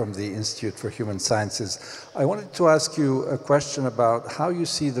Vejvoda from the Institute for Human Sciences. I wanted to ask you a question about how you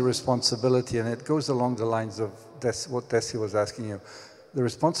see the responsibility, and it goes along the lines of what Dessy was asking you, the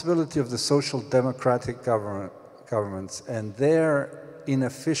responsibility of the social democratic governments and their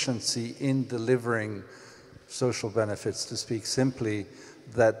inefficiency in delivering social benefits, to speak simply,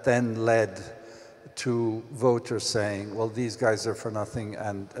 that then led to voters saying, well, these guys are for nothing,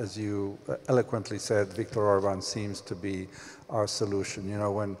 and as you eloquently said, Viktor Orbán seems to be our solution. You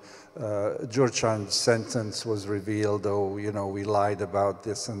know, when Gyurcsány's sentence was revealed, oh, you know, we lied about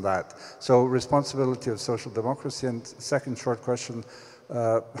this and that. So responsibility of social democracy. And second short question,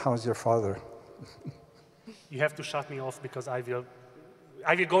 how's your father? You have to shut me off because I will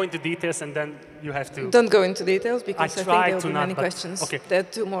go into details and then you have to... Don't go into details because I think there will be many but, questions. Okay. There are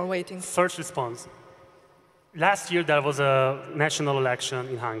two more waiting. First response. Last year there was a national election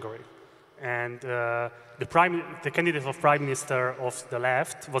in Hungary. And the candidate of prime minister of the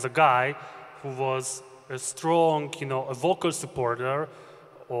left was a guy who was a strong, you know, a vocal supporter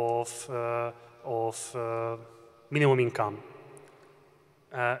of minimum income.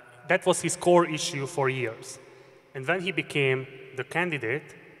 That was his core issue for years. And when he became the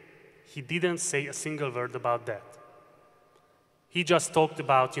candidate, he didn't say a single word about that. He just talked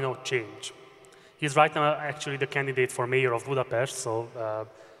about, you know, change. He's right now actually the candidate for mayor of Budapest, so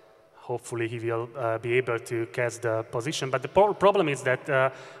hopefully he will be able to cast the position. But the problem is that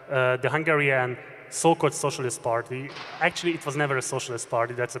the Hungarian so-called Socialist Party, actually it was never a socialist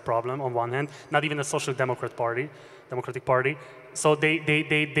party, that's a problem on one hand, not even a Social Democratic Party. So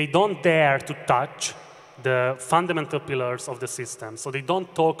they don't dare to touch the fundamental pillars of the system. So they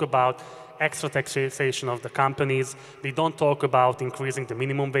don't talk about extra taxation of the companies, they don't talk about increasing the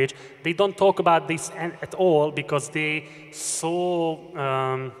minimum wage, they don't talk about this at all because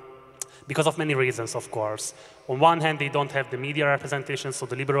because of many reasons, of course. On one hand, they don't have the media representation, so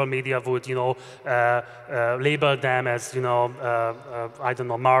the liberal media would, you know, label them as, you know, I don't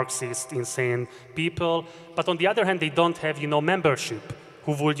know, Marxist, insane people. But on the other hand, they don't have, you know, membership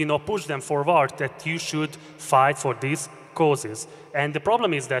who would, you know, push them forward that you should fight for these causes. And the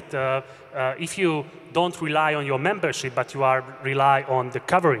problem is that if you don't rely on your membership, but you rely on the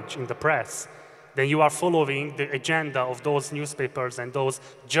coverage in the press, then you are following the agenda of those newspapers and those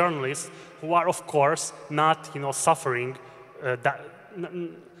journalists who are, of course, not, you know, suffering,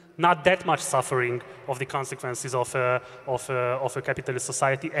 not that much suffering of the consequences of a capitalist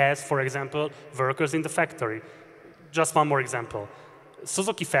society as, for example, workers in the factory. Just one more example.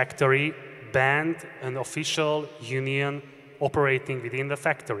 Suzuki factory banned an official union operating within the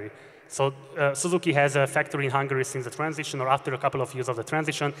factory. So Suzuki has a factory in Hungary since the transition or after a couple of years of the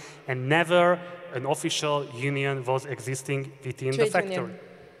transition, and never an official union was existing within the factory.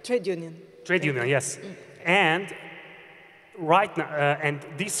 Trade union. Trade union, yes. And right now, and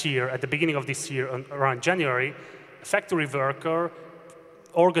this year, at the beginning of this year, around January, a factory worker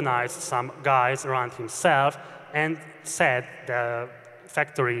organized some guys around himself and said, the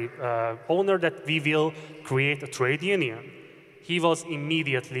factory owner, that we will create a trade union. He was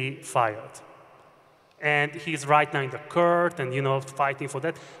immediately fired. And he's right now in the court and, you know, fighting for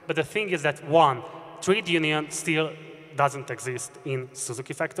that. But the thing is that, one, trade union still doesn't exist in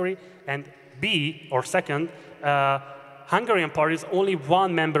Suzuki factory. And B, or second, Hungarian parties, only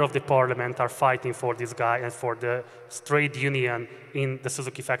one member of the parliament are fighting for this guy and for the trade union in the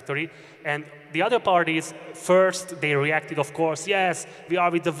Suzuki factory. And the other parties, first they reacted, of course, yes, we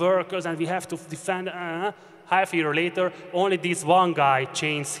are with the workers and we have to defend. Half a year later, only this one guy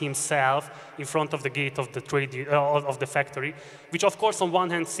changed himself in front of the gate of the of the factory, which of course on one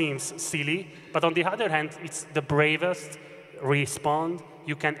hand seems silly, but on the other hand, it's the bravest response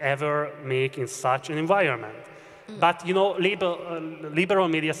you can ever make in such an environment. But, you know, liberal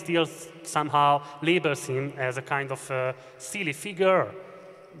media still somehow labels him as a kind of silly figure,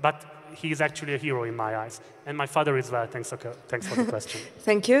 but he is actually a hero in my eyes. And my father as well. Thanks for the question.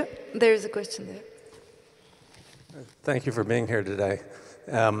 Thank you. There is a question there. Thank you for being here today.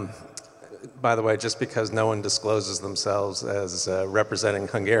 By the way, just because no one discloses themselves as representing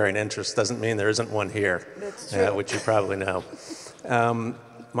Hungarian interests doesn't mean there isn't one here, which you probably know.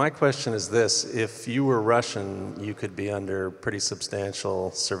 My question is this: if you were Russian, you could be under pretty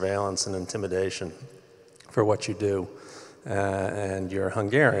substantial surveillance and intimidation for what you do, and you're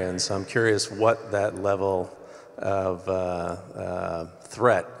Hungarian, so I'm curious what that level of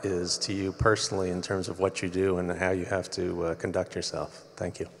threat is to you personally in terms of what you do and how you have to conduct yourself.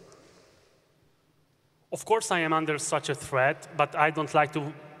 Thank you. Of course I am under such a threat, but I don't like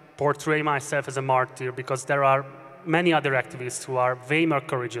to portray myself as a martyr because there are many other activists who are way more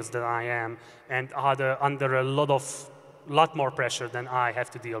courageous than I am and are under a lot more pressure than I have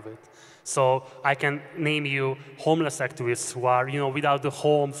to deal with. So I can name you homeless activists who are, you know, without the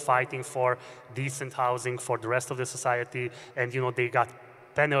home, fighting for decent housing for the rest of the society, and, you know, they got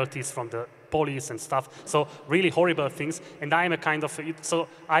penalties from the police and stuff. So really horrible things. And I'm a kind of, so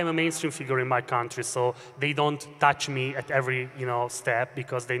I'm a mainstream figure in my country, so they don't touch me at every step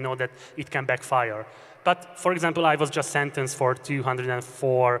because they know that it can backfire. But for example, I was just sentenced for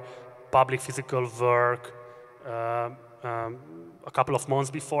 204 public physical work a couple of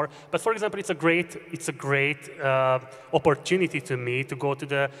months before. But for example, it's a great opportunity to me to go to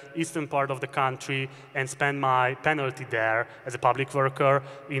the eastern part of the country and spend my penalty there as a public worker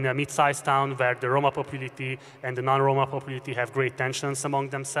in a mid-sized town where the Roma population and the non-Roma population have great tensions among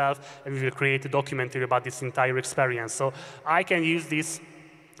themselves, and we will create a documentary about this entire experience. So I can use these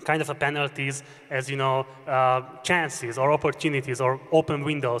kind of a penalties as chances or opportunities or open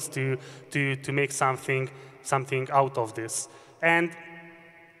windows to make something out of this. And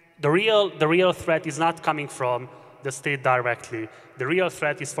the real threat is not coming from the state directly. The real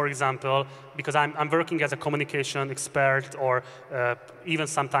threat is, for example, because I'm working as a communication expert or even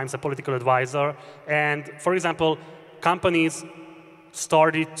sometimes a political advisor. And for example, companies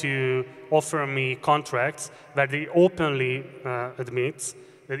started to offer me contracts where they openly admit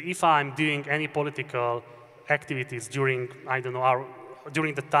that if I'm doing any political activities during, I don't know,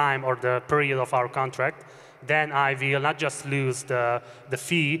 during the time or the period of our contract, then I will not just lose the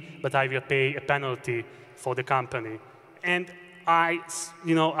fee, but I will pay a penalty for the company. And I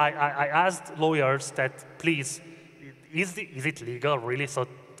asked lawyers that, please, is it legal really? So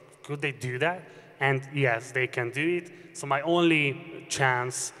could they do that? And yes, they can do it. So my only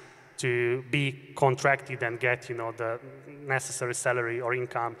chance to be contracted and get the necessary salary or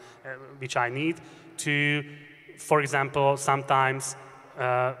income which I need to, for example, sometimes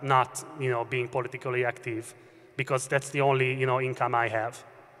not being politically active, because that's the only income I have.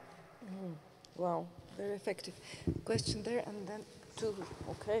 Wow, very effective. Question there, and then two.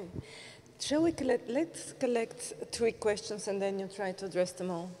 Okay. Shall we let's collect 3 questions and then you try to address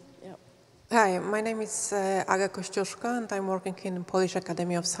them all. Yeah. Hi, my name is Aga Kościuszka and I'm working in Polish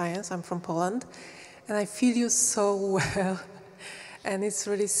Academy of Science. I'm from Poland, and I feel you so well. And it's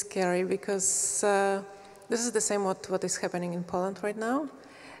really scary because this is the same what is happening in Poland right now.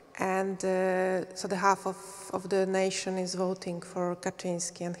 And so the half of the nation is voting for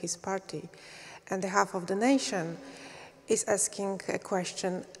Kaczynski and his party. And the half of the nation is asking a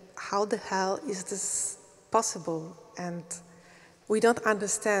question, how the hell is this possible? And we don't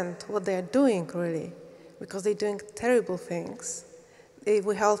understand what they're doing really, because they're doing terrible things.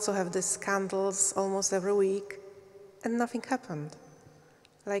 We also have these scandals almost every week, and nothing happened.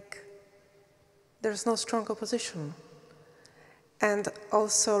 Like, there's no strong opposition. And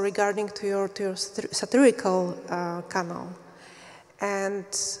also regarding to your satirical canal. And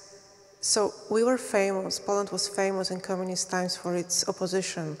so we were famous, Poland was famous in communist times for its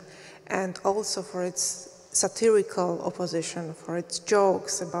opposition and also for its satirical opposition, for its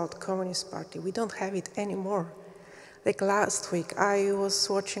jokes about Communist Party. We don't have it anymore. Like last week, I was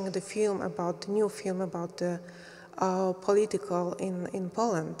watching the new film about the political in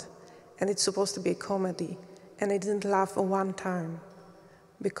Poland, and it's supposed to be a comedy. And I didn't laugh one time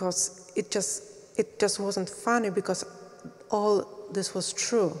because it just wasn't funny, because all this was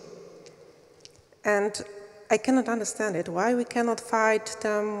true. And I cannot understand it. Why we cannot fight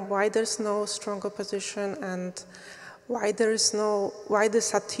them? Why there's no strong opposition? And why the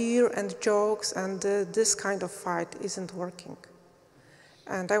satire and jokes and this kind of fight isn't working?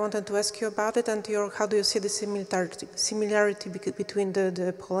 And I wanted to ask you about it and how do you see the similarity between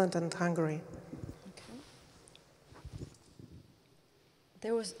the Poland and Hungary?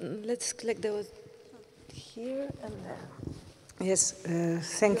 There was, let's click, there was here and there. Yes,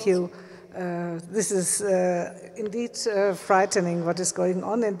 thank you. This is indeed frightening what is going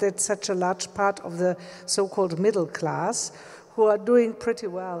on, and that's such a large part of the so-called middle class who are doing pretty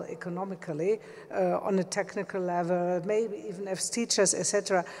well economically on a technical level, maybe even as teachers,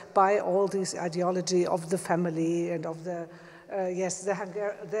 etc., by all this ideology of the family and of the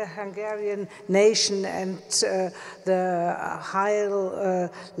the Hungarian nation and the high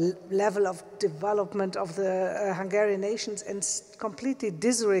level of development of the Hungarian nations, and completely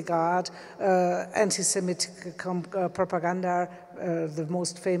disregard anti-Semitic propaganda. The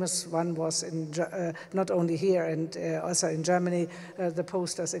most famous one was not only here and also in Germany, the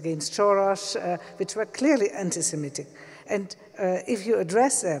posters against Soros, which were clearly anti-Semitic. And if you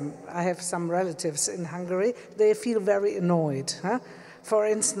address them, I have some relatives in Hungary, they feel very annoyed. For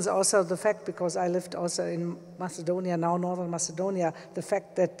instance, also the fact, because I lived also in Macedonia, now Northern Macedonia, the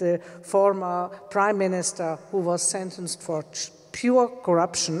fact that the former prime minister, who was sentenced for pure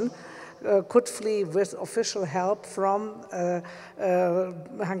corruption, could flee with official help from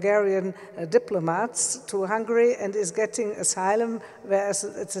Hungarian diplomats to Hungary and is getting asylum, whereas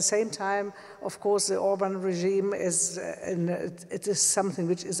at the same time, of course, the Orbán regime is, it is something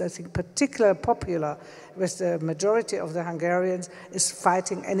which is, I think, particularly popular with the majority of the Hungarians, is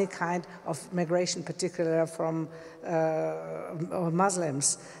fighting any kind of migration, particularly from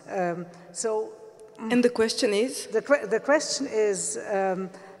Muslims. And the question is? The question is,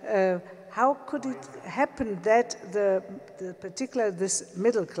 how could it happen that particularly this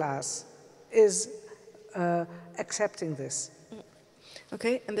middle class is accepting this?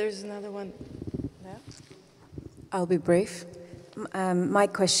 Okay, and there's another one there. I'll be brief. My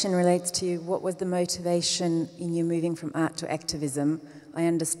question relates to what was the motivation in you moving from art to activism? I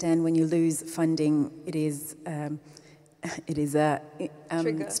understand when you lose funding, it is a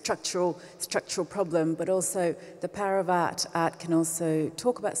structural problem, but also the power of art. Art can also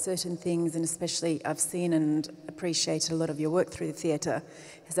talk about certain things, and especially I've seen and appreciate a lot of your work through the theatre,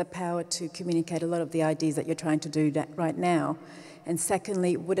 has a power to communicate a lot of the ideas that you're trying to do right now. And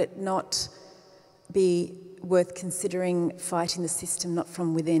secondly, would it not be worth considering fighting the system not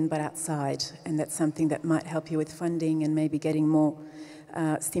from within but outside? And that's something that might help you with funding and maybe getting more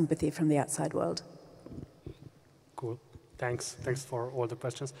sympathy from the outside world. Cool. Thanks for all the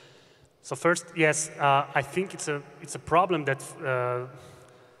questions. So first, yes, I think it's a problem that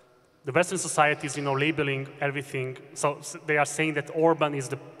the Western society is, labeling everything. So they are saying that Orbán is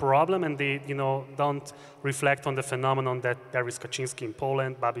the problem, and they, don't reflect on the phenomenon that there is Kaczynski in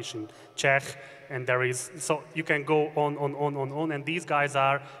Poland, Babiš in Czech, and there is. So you can go on, and these guys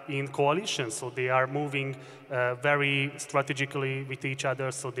are in coalition. So they are moving very strategically with each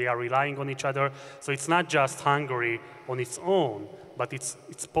other. So they are relying on each other. So it's not just Hungary on its own, but it's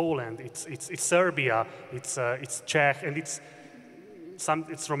Poland, it's Serbia, it's Czech, and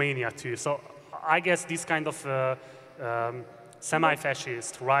it's Romania too. So I guess this kind of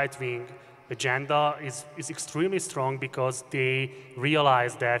semi-fascist right-wing agenda is extremely strong because they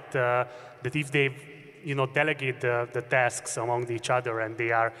realize that if they delegate the tasks among each other and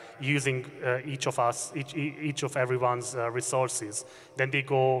they are using each of everyone's resources, then they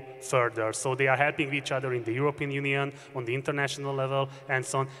go further. So they are helping each other in the European Union, on the international level, and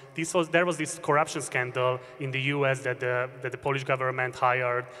so on. There was this corruption scandal in the US that the Polish government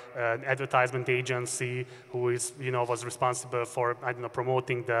hired an advertisement agency who was responsible for,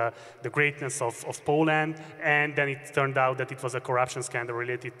 promoting the greatness of Poland, and then it turned out that it was a corruption scandal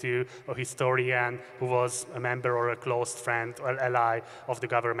related to a historian who was a member or a close friend or ally of the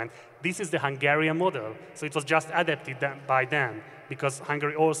government. This is the Hungarian model. So it was just adapted by them because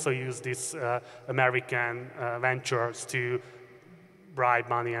Hungary also used these American ventures to bribe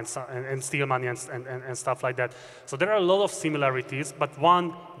money and steal money and stuff like that. So there are a lot of similarities, but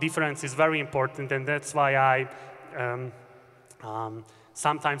one difference is very important, and that's why I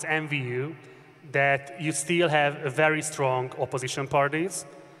sometimes envy you that you still have a very strong opposition parties,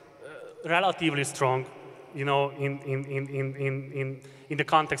 relatively strong, in the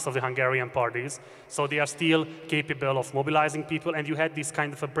context of the Hungarian parties. So they are still capable of mobilizing people, and you had this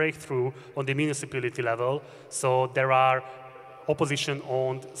kind of a breakthrough on the municipality level. So there are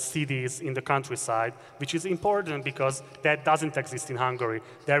opposition-owned cities in the countryside, which is important because that doesn't exist in Hungary.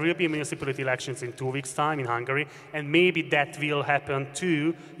 There will be municipality elections in 2 weeks' time in Hungary, and maybe that will happen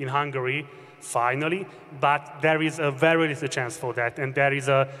too in Hungary, finally, but there is a very little chance for that, and there is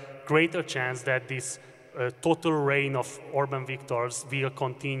a greater chance that this total reign of Orbán Viktors will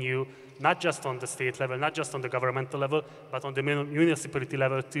continue, not just on the state level, not just on the governmental level, but on the municipality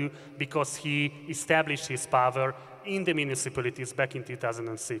level too, because he established his power in the municipalities back in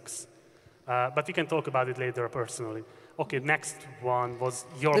 2006. But we can talk about it later personally. Okay, next one was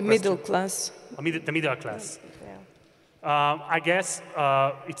your question. The middle class. The middle class. Yeah. I guess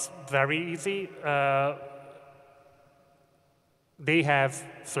it's very easy. They have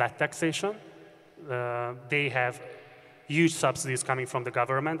flat taxation. They have huge subsidies coming from the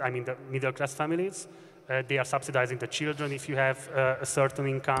government, the middle-class families. They are subsidizing the children if you have a certain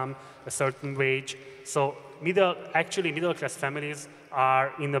income, a certain wage. So middle-class families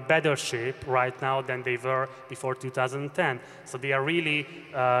are in a better shape right now than they were before 2010. So they are really,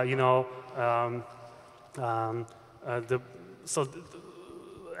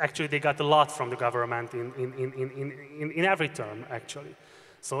 actually they got a lot from the government in every term, actually.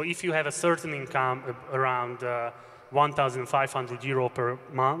 So if you have a certain income around 1,500 euro per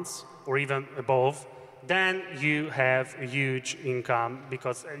month, or even above, then you have a huge income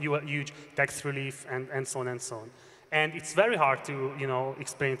because you have huge tax relief and so on and so on. And it's very hard to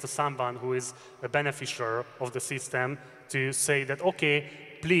explain to someone who is a beneficiary of the system to say that, okay,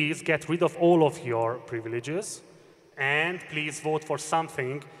 please get rid of all of your privileges and please vote for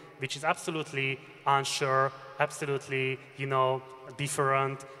something which is absolutely unsure, absolutely,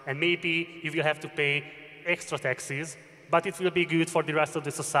 different, and maybe you will have to pay extra taxes, but it will be good for the rest of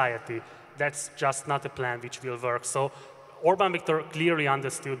the society. That's just not a plan which will work. So Orbán Viktor clearly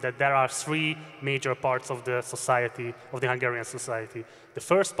understood that there are three major parts of the society, of the Hungarian society. The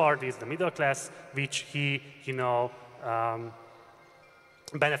first part is the middle class, which he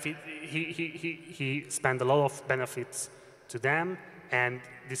spent a lot of benefits to them, and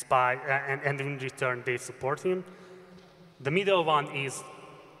in return they support him. The middle one is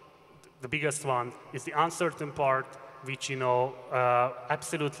the biggest one, is the uncertain part, which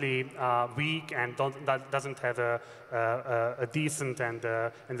absolutely weak and doesn't have a decent and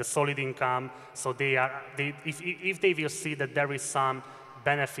a solid income. So if they will see that there is some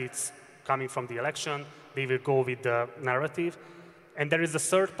benefits coming from the election, they will go with the narrative. And there is a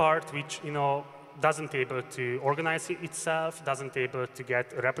third part which doesn't able to organize itself, doesn't able to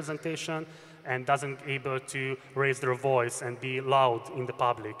get a representation, and doesn't able to raise their voice and be loud in the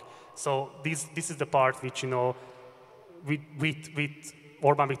public. So this is the part which with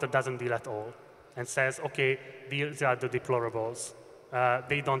Orbán Viktor doesn't deal at all, and says, okay, these are the deplorables.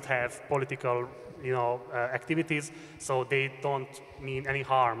 They don't have political activities, so they don't mean any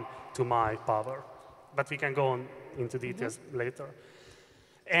harm to my power. But we can go on into details later.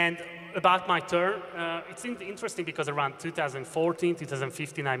 And about my turn, it's interesting because around 2014,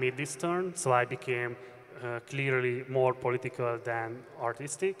 2015, I made this turn, so I became clearly more political than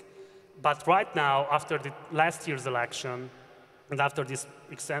artistic. But right now, after the last year's election, and after these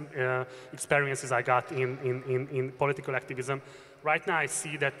experiences I got in political activism, right now I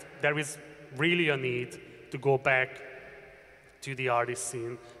see that there is really a need to go back to the artist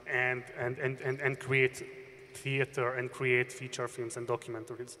scene and create theater and create feature films and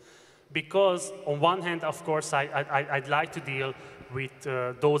documentaries. Because on one hand, of course, I'd like to deal with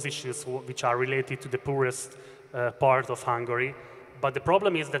those issues which are related to the poorest part of Hungary. But the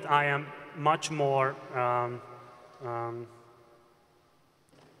problem is that I am much more, how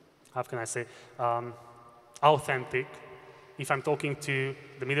can I say, authentic if I'm talking to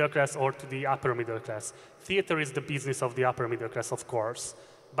the middle class or to the upper middle class. Theater is the business of the upper middle class, of course.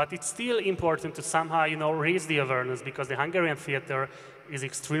 But it's still important to somehow, raise the awareness, because the Hungarian theater is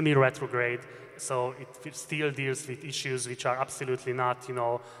extremely retrograde. So it still deals with issues which are absolutely not,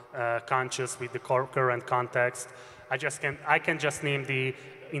 conscious with the current context. I can just name the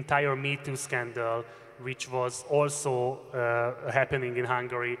entire Me Too scandal, which was also happening in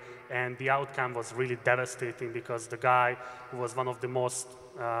Hungary, and the outcome was really devastating because the guy who was one of the most,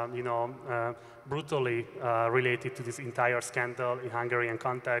 brutally related to this entire scandal in Hungarian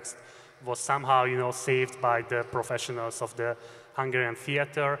context was somehow, saved by the professionals of the Hungarian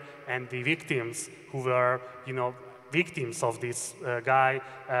theater, and the victims who were, victims of this guy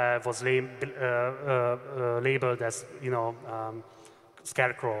was labeled as,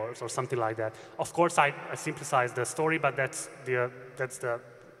 scarecrows or something like that. Of course, I simplified the story, but that's the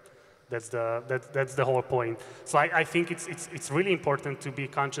whole point. So I think it's really important to be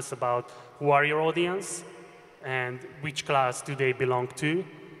conscious about who are your audience and which class do they belong to.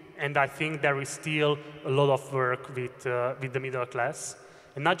 And I think there is still a lot of work with the middle class,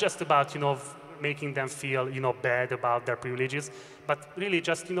 and not just about making them feel bad about their privileges, but really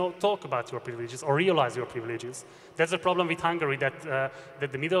just talk about your privileges or realize your privileges. That's a problem with Hungary, that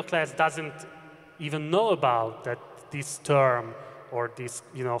the middle class doesn't even know about that this term or these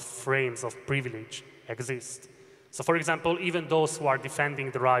frames of privilege exist. So, for example, even those who are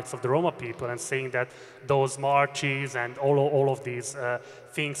defending the rights of the Roma people and saying that those marches and all of these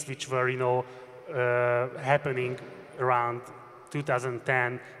things which were happening around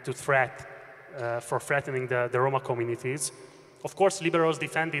 2010 to for threatening the Roma communities. Of course, liberals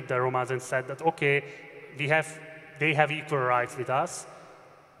defended the Romas and said that, okay, they have equal rights with us,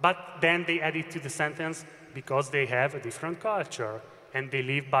 but then they added to the sentence, because they have a different culture and they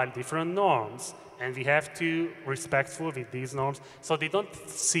live by different norms, and we have to be respectful with these norms. So they don't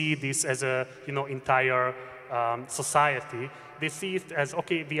see this as a entire society. They see it as,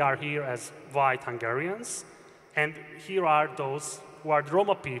 okay, we are here as white Hungarians, and here are those who are the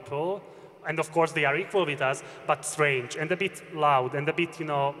Roma people, and of course they are equal with us, but strange and a bit loud and a bit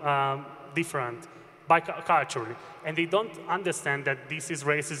different culturally. And they don't understand that this is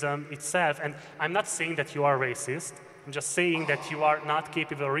racism itself. And I'm not saying that you are racist. I'm just saying that you are not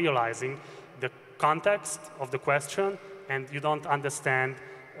capable of realizing the context of the question, and you don't understand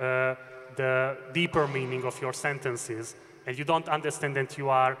the deeper meaning of your sentences, and you don't understand that you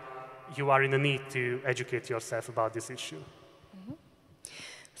are in a need to educate yourself about this issue. Mm-hmm.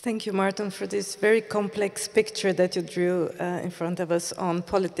 Thank you, Márton, for this very complex picture that you drew in front of us on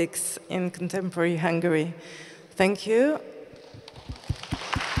politics in contemporary Hungary. Thank you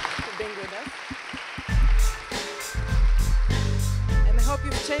for being with us. And I hope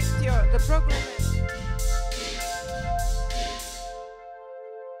you've checked the program.